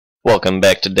Welcome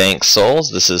back to Dank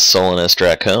Souls. This is Solinus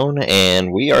Dracone,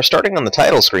 and we are starting on the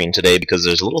title screen today because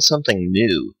there's a little something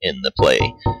new in the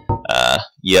play.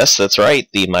 Yes, that's right,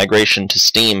 the migration to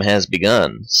Steam has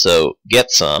begun, so get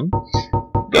some.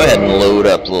 Go ahead and load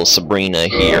up little Sabrina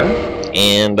here,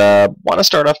 and want to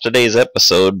start off today's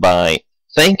episode by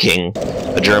thanking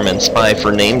a German spy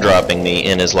for name-dropping me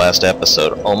in his last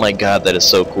episode. Oh my god, that is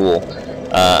so cool.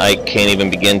 I can't even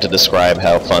begin to describe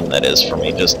how fun that is for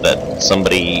me, just that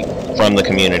somebody from the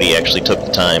community actually took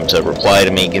the time to reply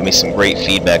to me, give me some great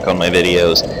feedback on my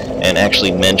videos, and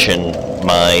actually mention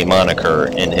my moniker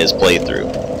in his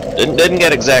playthrough. Didn't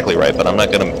get exactly right, but I'm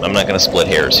not gonna split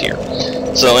hairs here.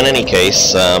 So in any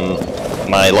case,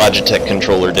 my Logitech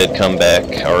controller did come back,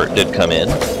 or did come in,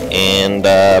 and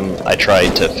I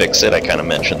tried to fix it. I kind of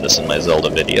mentioned this in my Zelda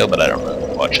video, but I don't know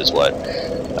who watches what.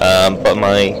 But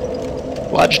my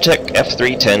Logitech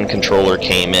F310 controller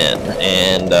came in,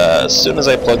 and as soon as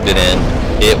I plugged it in,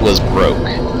 it was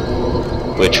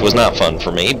broke, which was not fun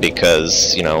for me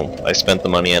because, you know, I spent the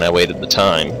money and I waited the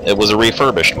time. It was a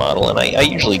refurbished model, and I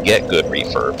usually get good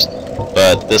refurbs,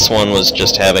 but this one was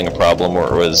just having a problem where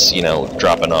it was, you know,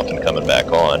 dropping off and coming back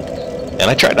on. And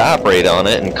I tried to operate on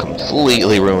it and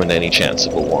completely ruined any chance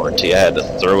of a warranty. I had to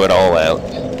throw it all out.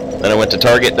 Then I went to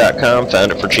Target.com,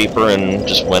 found it for cheaper, and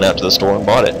just went out to the store and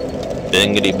bought it.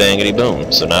 Bingity bangity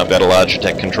boom. So now I've got a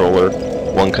Logitech controller,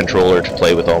 one controller to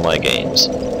play with all my games.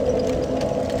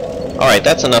 Alright,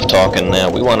 that's enough talking now.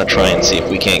 We want to try and see if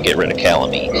we can't get rid of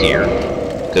Calamite here,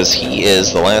 because he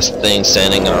is the last thing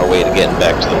standing in our way to getting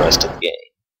back to the rest of the game.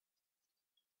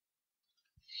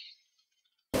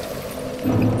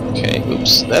 Okay,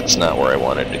 oops, that's not where I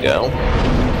wanted to go.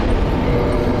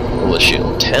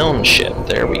 Willishield Township,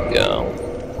 there we go.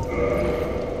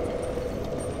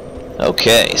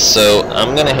 Okay, so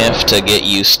I'm gonna have to get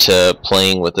used to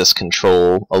playing with this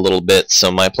control a little bit, so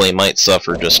my play might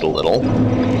suffer just a little.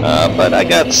 But I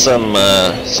got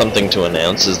something to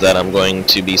announce, is that I'm going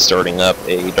to be starting up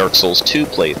a Dark Souls 2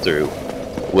 playthrough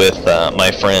with my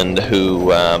friend who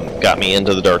got me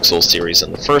into the Dark Souls series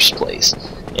in the first place.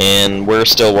 And we're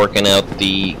still working out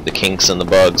the kinks and the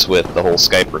bugs with the whole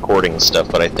Skype recording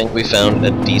stuff, but I think we found a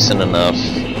decent enough,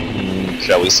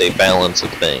 shall we say, balance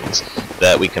of things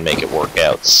that we can make it work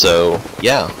out. So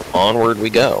yeah, onward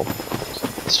we go.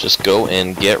 Let's just go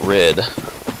and get rid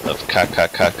of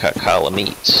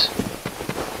Calamite.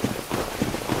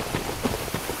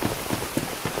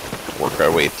 Work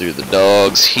our way through the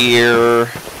dogs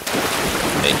here.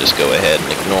 And just go ahead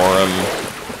and ignore them.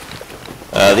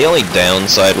 The only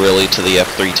downside really to the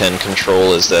F310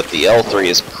 control is that the L3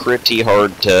 is pretty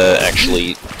hard to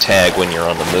actually tag when you're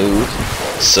on the move.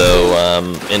 So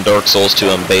in Dark Souls 2,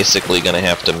 I'm basically going to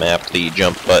have to map the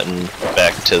jump button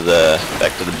back to the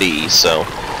B. So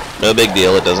no big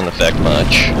deal, it doesn't affect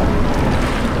much.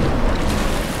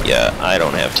 Yeah, I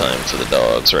don't have time for the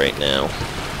dogs right now.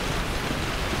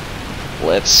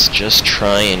 Let's just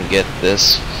try and get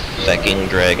this fecking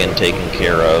dragon taken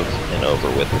care of and over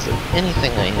with. Is there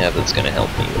anything I have that's going to help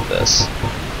me with this?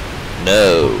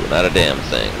 No, not a damn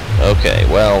thing. Okay,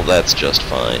 well, that's just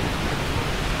fine.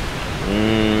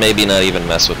 Maybe not even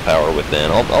mess with power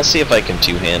within. I'll see if I can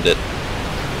two-hand it.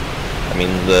 I mean,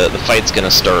 the fight's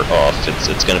gonna start off.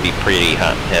 It's gonna be pretty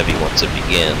hot and heavy once it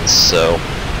begins. So,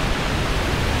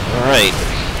 all right.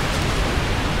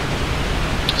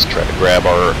 Let's try to grab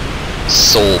our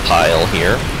soul pile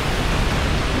here.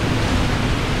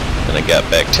 And I got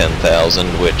back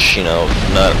 10,000, which, you know,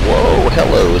 not. Whoa,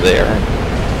 hello there.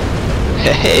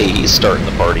 Hey, he's starting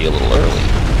the party a little early.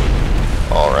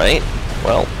 All right.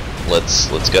 Well.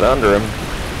 Let's get under him.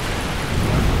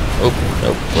 Oh,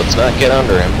 nope, let's not get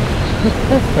under him.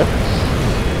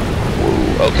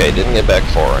 Ooh, okay, didn't get back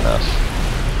far enough.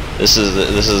 This is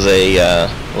a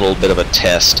little bit of a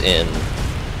test in.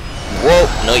 Whoa,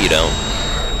 no you don't.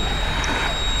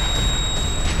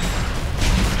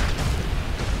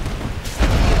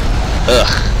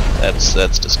 Ugh,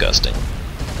 that's disgusting.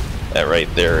 That right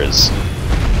there is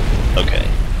okay.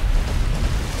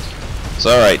 So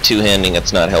alright, two-handing,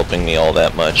 it's not helping me all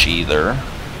that much either,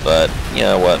 but you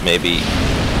know what, maybe.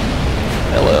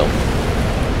 Hello.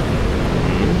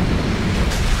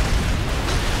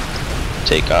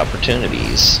 Take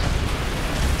opportunities.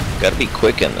 Gotta be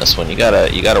quick in this one. You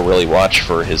gotta really watch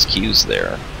for his cues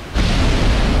there.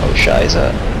 Oh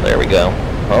shiza. There we go.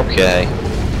 Okay.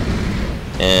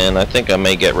 And I think I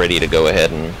may get ready to go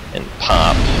ahead and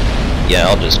pop. Yeah,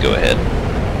 I'll just go ahead and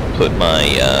put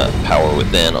my power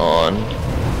within on.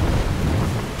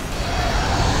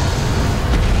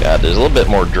 God, there's a little bit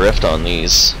more drift on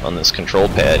this control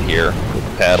pad here with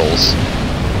the paddles.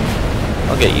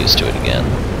 I'll get used to it again.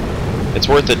 it's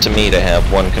worth it to me to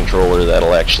have one controller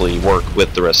that'll actually work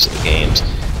with the rest of the games.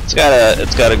 It's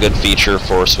got a good feature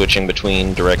for switching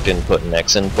between direct input and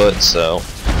X input, so...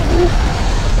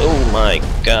 Oh my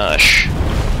gosh.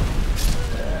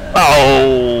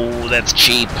 Oh, that's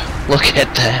cheap. Look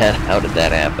at that. How did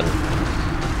that happen?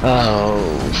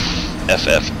 Oh,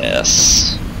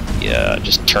 FFS. Yeah,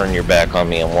 just turn your back on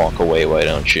me and walk away, why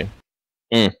don't you?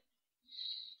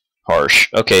 Harsh.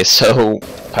 Okay, so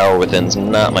Power Within's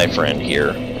not my friend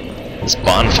here. This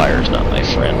bonfire's not my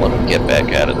friend. Let me get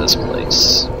back out of this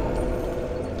place.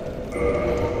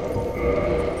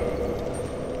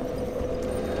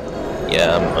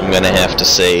 Yeah, I'm gonna have to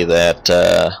say that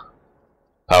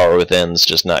Power Within's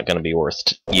just not gonna be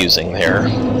worth using there.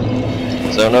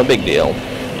 So no big deal.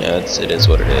 Yeah, it is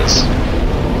what it is.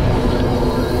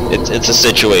 It's a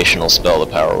situational spell,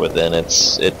 the Power Within.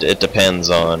 It depends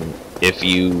on if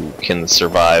you can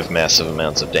survive massive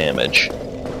amounts of damage.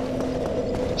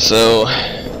 So,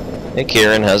 hey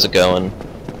Kieran, how's it going?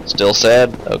 Still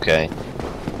sad? Okay.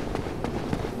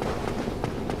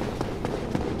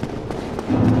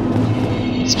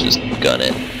 Let's just gun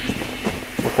it.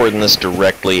 Recording this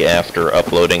directly after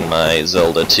uploading my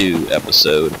Zelda 2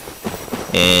 episode.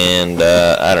 And,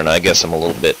 I don't know, I guess I'm a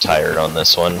little bit tired on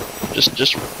this one.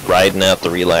 Just riding out the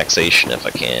relaxation if I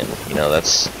can. You know,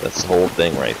 that's the whole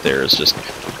thing right there. Is just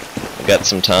I got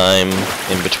some time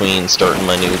in between starting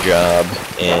my new job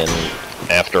and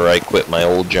after I quit my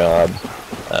old job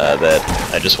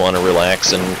that I just want to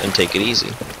relax and take it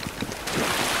easy.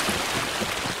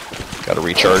 Gotta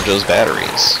recharge those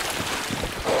batteries.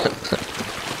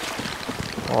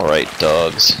 Alright,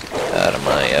 dogs. Out of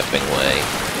my effing way.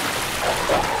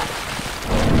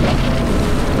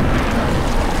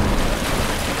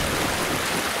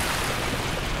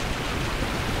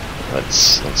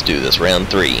 Let's do this. Round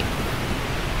 3.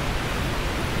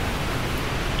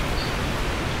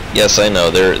 Yes, I know,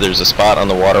 there's a spot on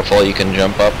the waterfall you can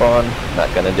jump up on.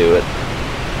 Not gonna do it.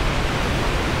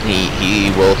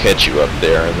 He will catch you up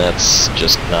there, and that's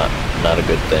just not a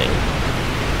good thing.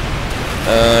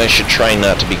 I should try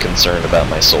not to be concerned about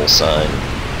my soul sign.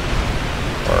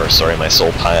 Or, sorry, my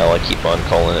soul pile. I keep on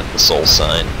calling it the soul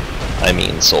sign. I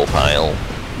mean soul pile.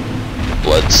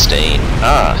 Blood stain.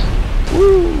 Ah!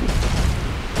 Woo!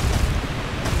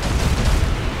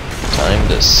 Time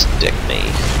to stick me.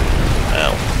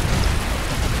 Ow.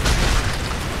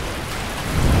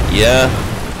 Yeah.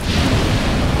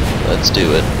 Let's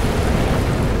do it.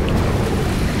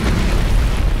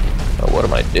 Oh, what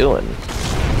am I doing?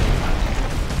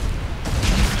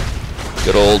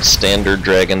 Good old standard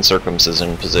dragon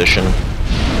circumcision position.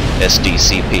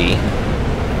 SDCP.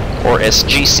 Or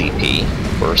SGCP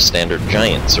for standard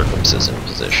giant circumcision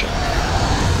position.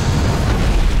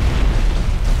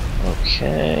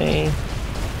 Okay.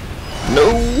 No!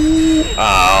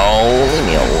 Ow, leave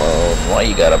me alone. Why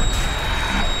you gotta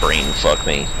brain fuck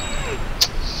me?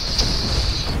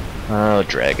 Oh,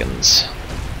 dragons.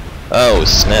 Oh,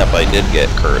 snap, I did get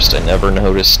cursed. I never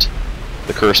noticed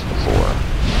the curse before.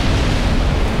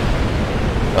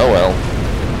 Oh well.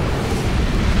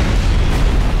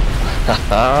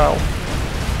 Haha.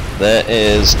 That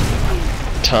is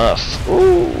tough.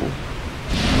 Ooh.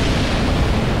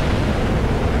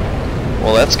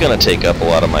 Well, that's gonna take up a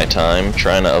lot of my time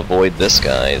trying to avoid this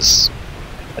guy's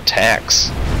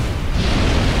attacks.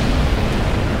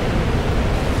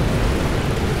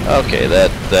 Okay,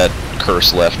 that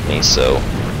curse left me, so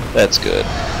that's good.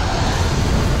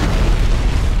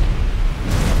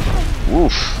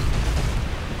 Woof.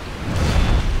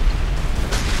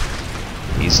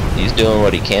 He's doing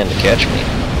what he can to catch me.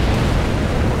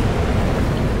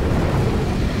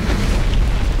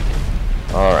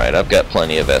 Alright, I've got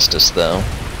plenty of Estus though.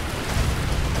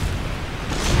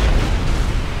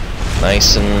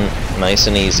 Nice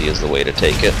and easy is the way to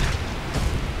take it.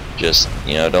 Just,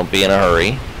 you know, don't be in a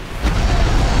hurry.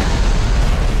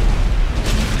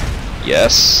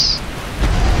 Yes.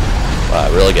 Wow, I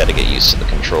really got to get used to the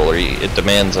controller. It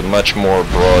demands a much more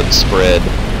broad spread.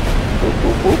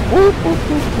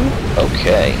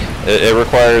 Okay. It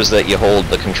requires that you hold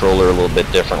the controller a little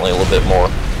bit differently, a little bit more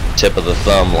tip of the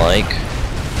thumb like.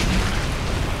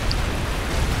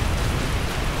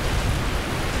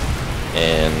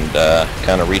 And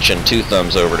kind of reaching 2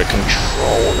 thumbs over to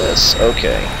control this.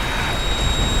 Okay.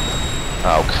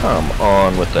 Oh, come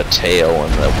on with the tail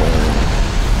and the wing.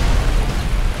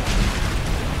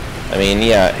 I mean,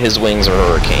 yeah, his wings are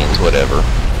hurricanes, whatever.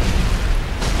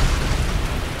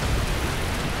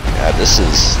 God, this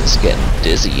is getting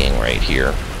dizzying right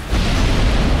here.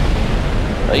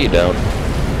 No, you don't.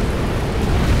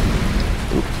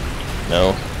 Oop.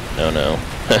 No. No, no.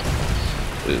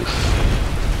 Oof.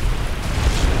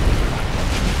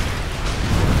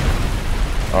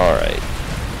 Alright.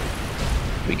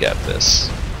 We got this.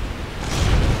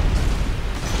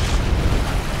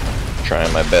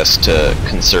 Trying my best to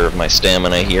conserve my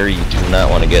stamina here. You do not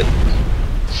want to get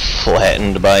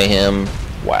flattened by him.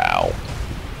 Wow.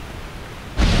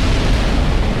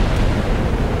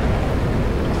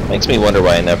 Makes me wonder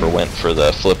why I never went for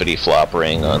the flippity-flop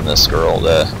ring on this girl,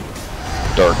 the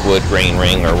dark wood grain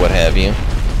ring or what have you.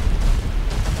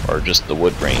 Or just the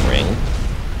wood grain ring.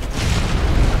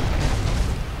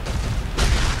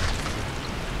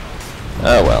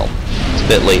 Oh well. It's a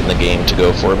bit late in the game to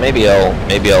go for it. Maybe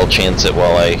I'll chance it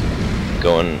while I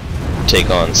go and take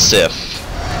on Sif,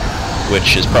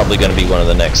 which is probably going to be one of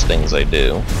the next things I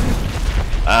do.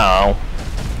 Ow.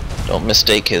 Don't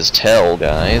mistake his tail,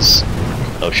 guys.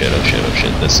 Oh shit, oh shit, oh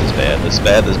shit. This is bad, this is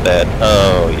bad, this is bad.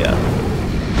 Oh yeah.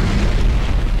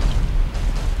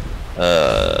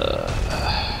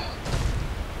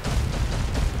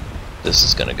 This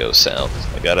is gonna go south.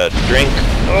 I gotta drink.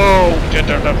 Oh!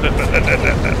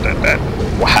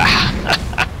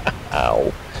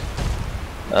 Wow.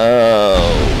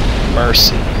 Oh,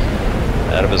 mercy.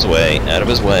 Out of his way, out of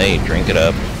his way. Drink it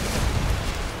up.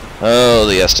 Oh,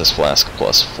 the Estus Flask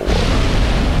 +4.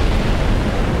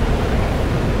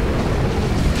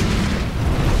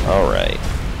 Alright.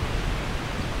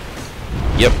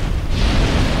 Yep.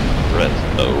 Breath.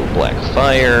 Oh, Black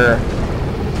Fire.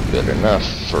 Good enough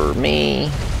for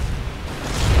me.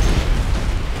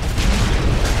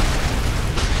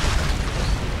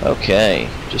 Okay.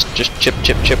 Just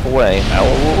chip away.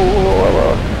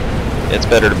 Ow. It's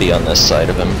better to be on this side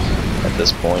of him at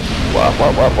this point. Whoa.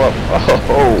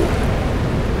 Oh.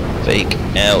 Fake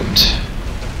out.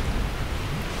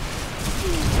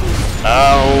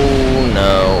 Oh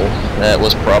no, that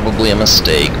was probably a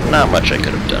mistake. Not much I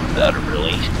could have done better,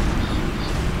 really.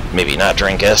 Maybe not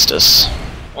drink Estus.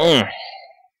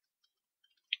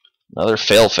 Another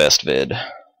Failfest vid.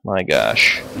 My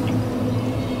gosh.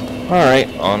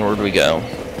 Alright, onward we go.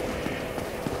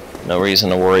 No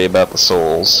reason to worry about the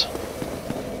souls.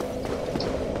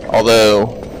 Although,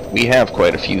 we have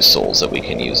quite a few souls that we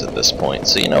can use at this point,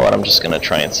 so you know what, I'm just gonna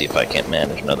try and see if I can't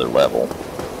manage another level.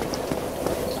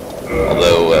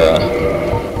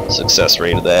 Although, success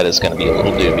rate of that is going to be a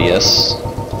little dubious.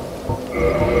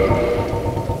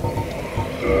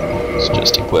 Let's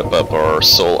just equip up our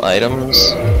soul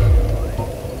items.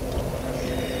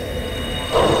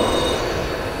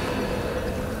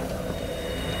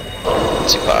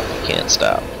 Let's see, Pop, you can't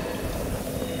stop.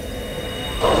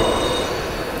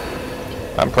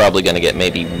 I'm probably going to get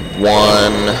maybe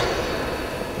one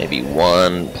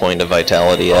point of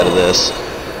vitality out of this.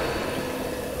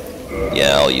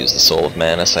 Yeah, I'll use the Soul of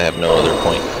Manus. I have no other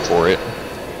point for it.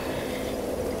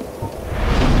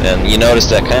 And you notice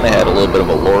that kind of had a little bit of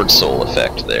a Lord Soul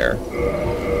effect there.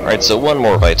 Alright, so one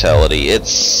more vitality.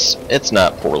 It's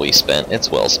not poorly spent.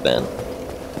 It's well spent.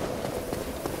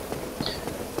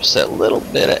 Just that little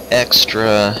bit of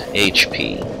extra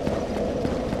HP.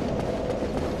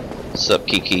 Sup,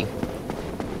 Kiki?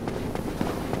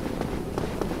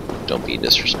 Don't be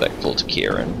disrespectful to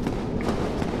Kieran.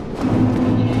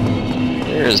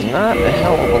 There's not a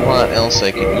hell of a lot else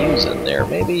I can use in there.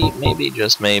 Maybe,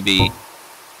 just maybe,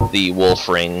 the Wolf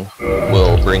Ring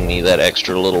will bring me that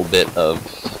extra little bit of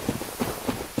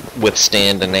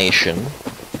withstandination.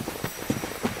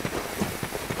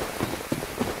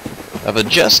 I've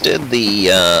adjusted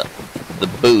the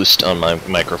boost on my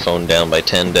microphone down by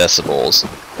 10 decibels,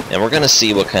 and we're going to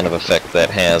see what kind of effect that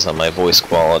has on my voice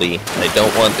quality. I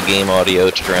don't want the game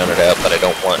audio to drown it out, but I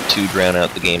don't want to drown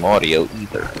out the game audio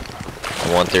either. I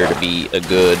want there to be a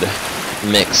good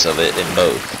mix of it in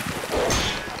both.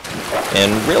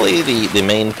 And really the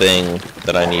main thing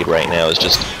that I need right now is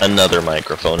just another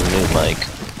microphone. A new mic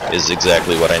is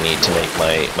exactly what I need to make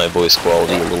my voice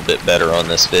quality a little bit better on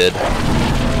this vid.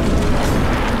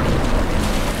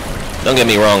 Don't get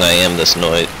me wrong, I am this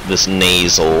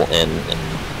nasal and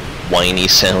whiny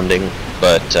sounding,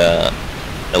 but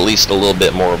at least a little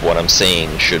bit more of what I'm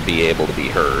saying should be able to be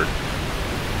heard.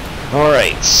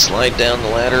 Alright, slide down the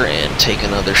ladder and take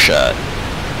another shot.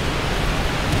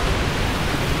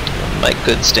 I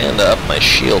could stand up my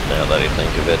shield now that I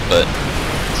think of it, but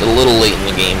it's a little late in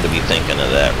the game to be thinking of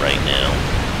that right now.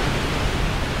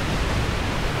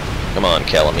 Come on,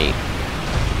 Calamite.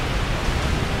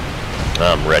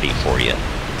 I'm ready for you.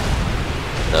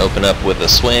 Now open up with a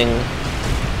swing.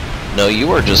 No, you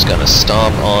are just gonna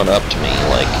stomp on up to me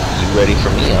like, you ready for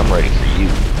me? I'm ready for you.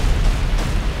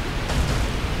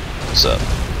 What's up?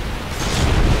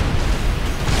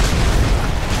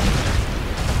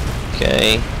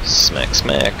 Okay, smack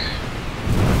smack.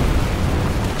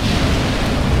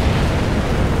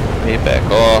 Okay, back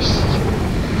off.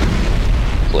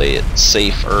 play it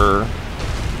safer.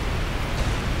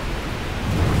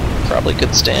 Probably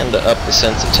could stand to up the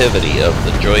sensitivity of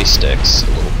the joysticks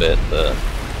a little bit. The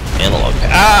analog.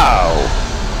 Ow!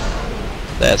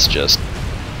 That's just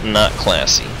not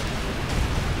classy.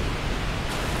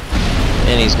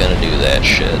 And he's gonna do that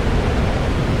shit.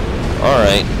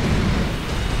 Alright.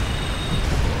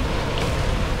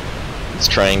 Let's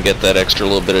try and get that extra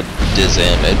little bit of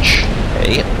damage.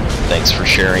 Hey, thanks for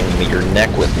sharing your neck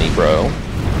with me, bro.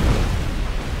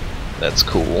 That's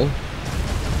cool.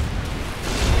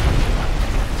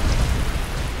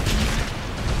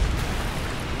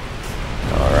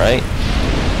 Alright.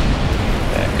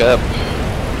 Back up.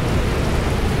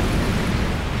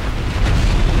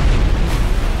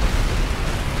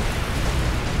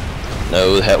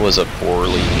 No, that was a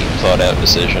poorly thought out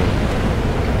decision.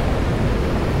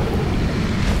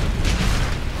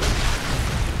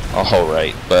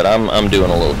 Alright, but I'm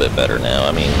doing a little bit better now.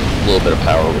 I mean, a little bit of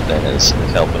power within is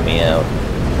helping me out.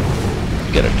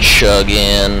 Get a chug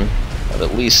in, of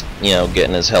at least, you know,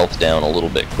 getting his health down a little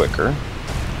bit quicker.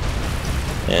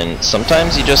 And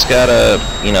sometimes you just gotta,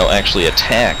 you know, actually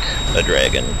attack a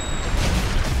dragon.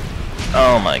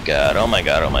 Oh my god, oh my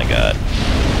god, oh my god.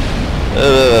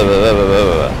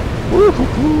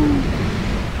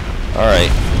 Alright,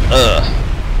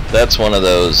 that's one of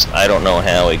those, I don't know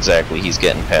how exactly he's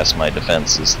getting past my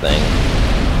defenses thing.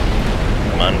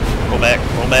 Come on, go back,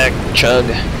 chug.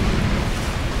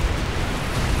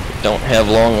 Don't have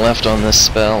long left on this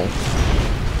spell.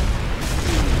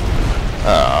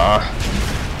 Ah.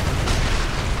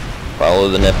 Follow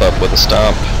the nip up with a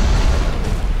stomp.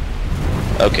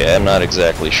 Okay, I'm not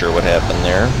exactly sure what happened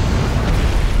there,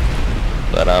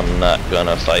 but I'm not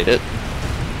gonna fight it,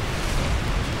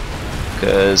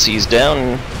 because he's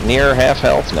down near half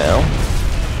health now.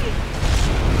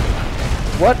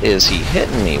 What is he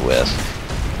hitting me with,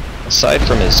 aside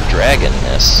from his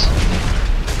dragonness?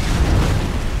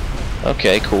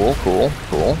 Okay, cool.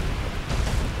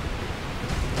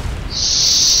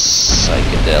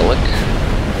 Psychedelic.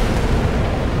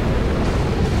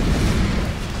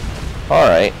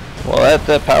 Alright, well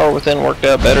that power within worked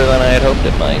out better than I had hoped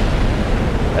it might.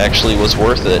 Actually was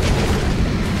worth it.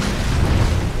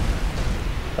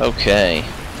 Okay.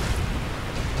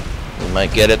 We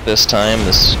might get it this time.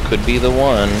 This could be the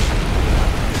one.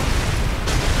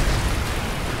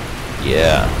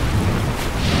 Yeah.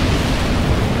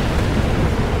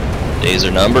 Days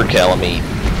are numbered, Calamite.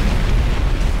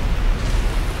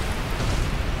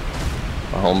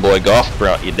 My homeboy Goff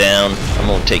brought you down. I'm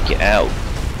gonna take you out.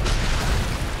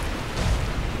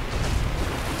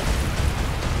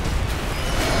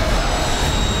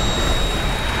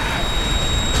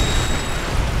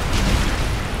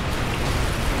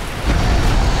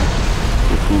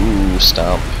 Ooh,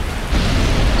 stomp.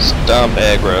 Stomp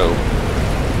aggro.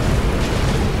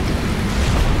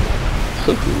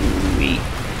 Hoo-hoo-wee.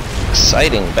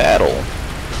 Exciting battle.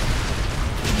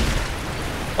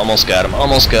 Almost got him,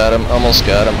 almost got him, almost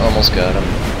got him, almost got him.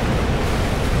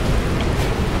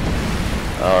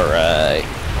 Alright.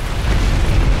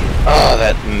 Oh,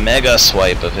 that mega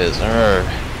swipe of his.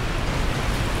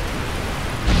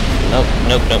 Nope,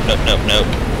 nope, nope, nope, nope, nope.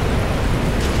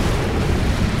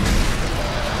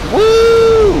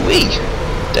 Woo-wee!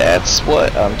 That's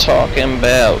what I'm talking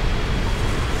about.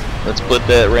 Let's put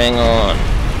that ring on.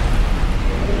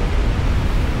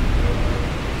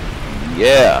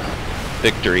 Yeah,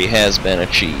 victory has been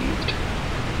achieved.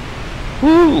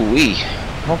 Woo-wee!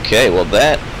 Okay, well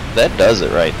that does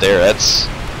it right there. That's...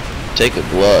 take a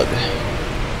glug.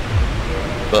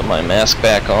 Put my mask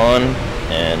back on,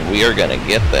 and we are gonna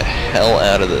get the hell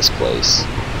out of this place,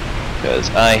 because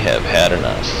I have had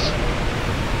enough.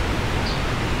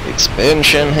 The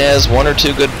expansion has one or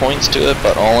two good points to it,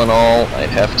 but all in all, I'd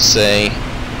have to say,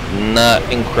 not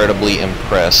incredibly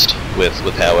impressed with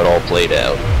how it all played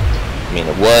out. I mean,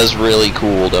 it was really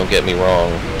cool, don't get me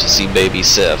wrong, to see baby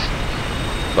Sif,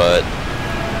 but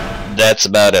that's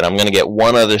about it. I'm going to get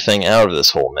one other thing out of this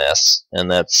whole mess,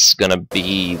 and that's going to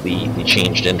be the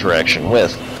changed interaction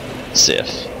with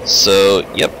Sif. So,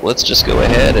 yep, let's just go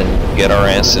ahead and get our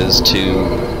asses to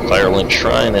Firelink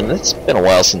Shrine, and it's been a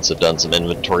while since I've done some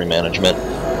inventory management.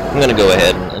 I'm going to go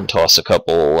ahead and toss a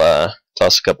couple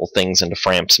things into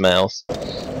Framp's mouth.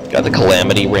 Got the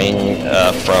Calamity Ring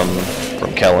from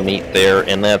Calamite there,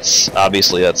 and that's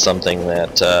something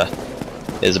that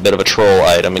is a bit of a troll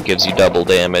item. It gives you double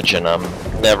damage, and I'm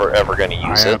never ever going to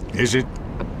use it. Is it?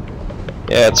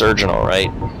 Yeah, it's urgent,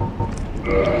 alright.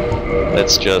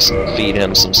 Let's just feed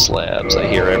him some slabs. I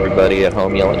hear everybody at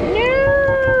home yelling,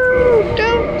 "No!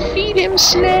 Don't feed him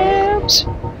slabs!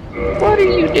 What are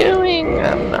you doing?"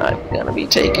 I'm not gonna be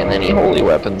taking any holy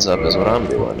weapons up is what I'm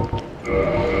doing.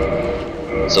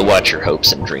 So watch your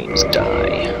hopes and dreams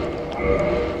die.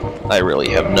 I really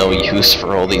have no use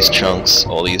for all these chunks,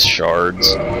 all these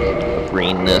shards of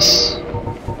greenness.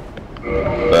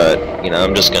 But, you know,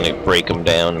 I'm just gonna break them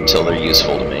down until they're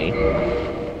useful to me.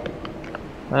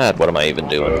 What am I even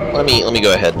doing? Let me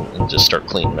go ahead and just start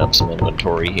cleaning up some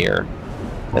inventory here.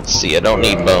 Let's see, I don't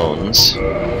need bones.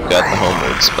 Got the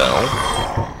homeward spell.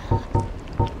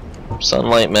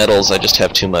 Sunlight metals, I just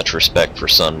have too much respect for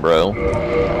Sunbro.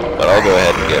 But I'll go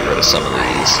ahead and get rid of some of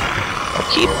these. I'll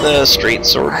keep the straight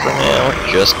sword for now,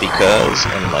 just because,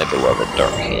 and my beloved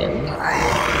dark hand.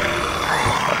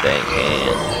 My dank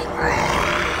hand.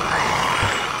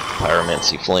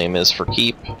 Pyromancy flame is for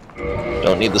keep.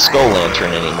 Don't need the skull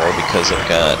lantern anymore because I've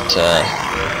got the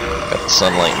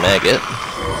sunlight maggot.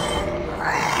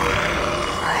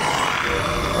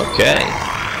 Okay.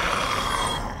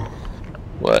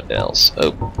 What else?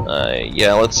 Oh,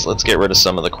 yeah. Let's get rid of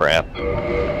some of the crap.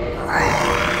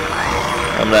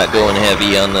 I'm not going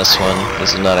heavy on this one.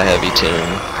 This is not a heavy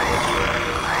tune.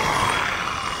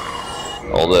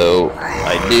 Although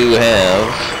I do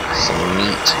have some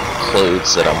neat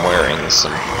clothes that I'm wearing,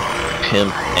 some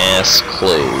pimp ass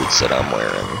clothes that I'm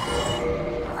wearing.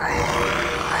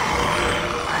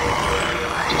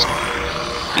 Just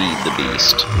feed the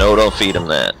beast. No, don't feed him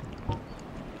that.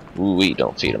 Ooh-wee,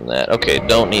 don't feed him that. Okay,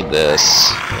 don't need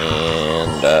this.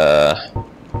 And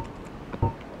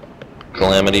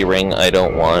Calamity Ring I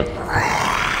don't want.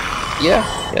 Yeah,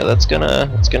 that's gonna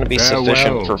be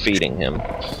sufficient for feeding him.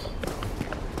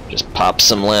 Just pop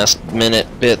some last minute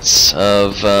bits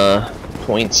of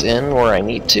points in where I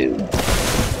need to,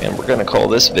 and we're gonna call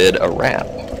this vid a wrap.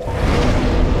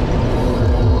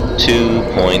 2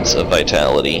 points of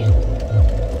vitality,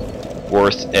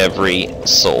 worth every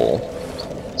soul.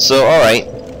 So alright,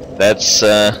 that's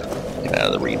get out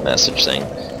of the read message thing.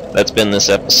 That's been this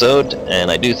episode,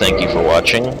 and I do thank you for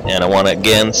watching, and I want to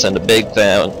again send a big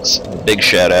thanks, a big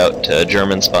shout out to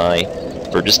German Spy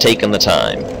for just taking the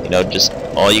time. You know, just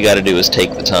all you gotta do is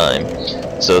take the time.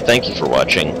 So thank you for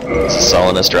watching. This is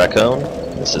Solanus Dracone.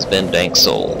 This has been Dank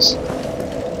Souls.